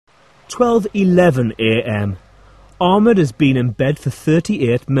12:11 a.m. Ahmed has been in bed for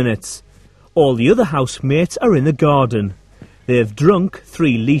 38 minutes. All the other housemates are in the garden. They have drunk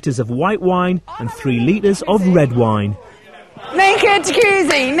 3 litres of white wine and 3 litres of red wine. Naked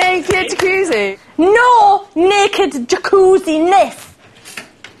jacuzzi! Naked jacuzzi! No naked jacuzzi-ness!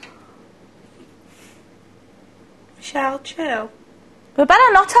 Michelle, chill. We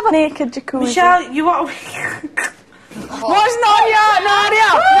better not have a naked jacuzzi. Michelle, you are... What's Nadia?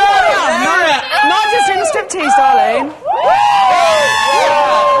 Nadia! Not just in striptease, darling.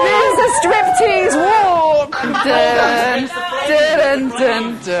 This is a striptease walk. Dun, dun, dun,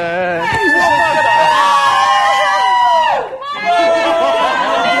 dun.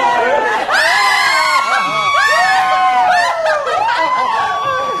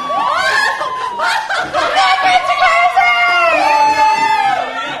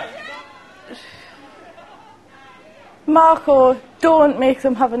 Marco, don't make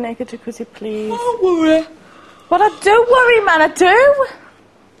them have a naked jacuzzi, please. Don't worry. But I do worry, man, I do.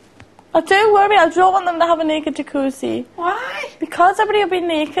 I do worry, I don't want them to have a naked jacuzzi. Why? Because everybody will be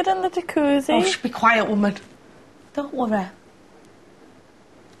naked in the jacuzzi. Oh, be quiet, woman. Don't worry.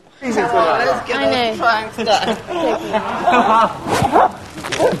 Let's get I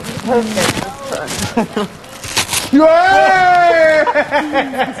know. Yeah!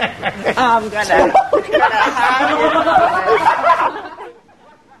 I'm gonna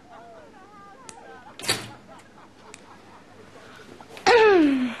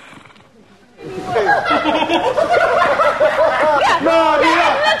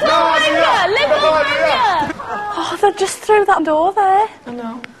Oh, they're just through that door there. I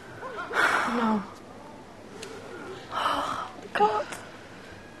know. I know. Oh, God.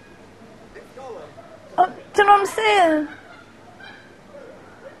 Oh, do you know what I'm saying?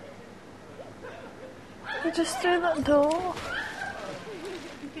 They're just through that door.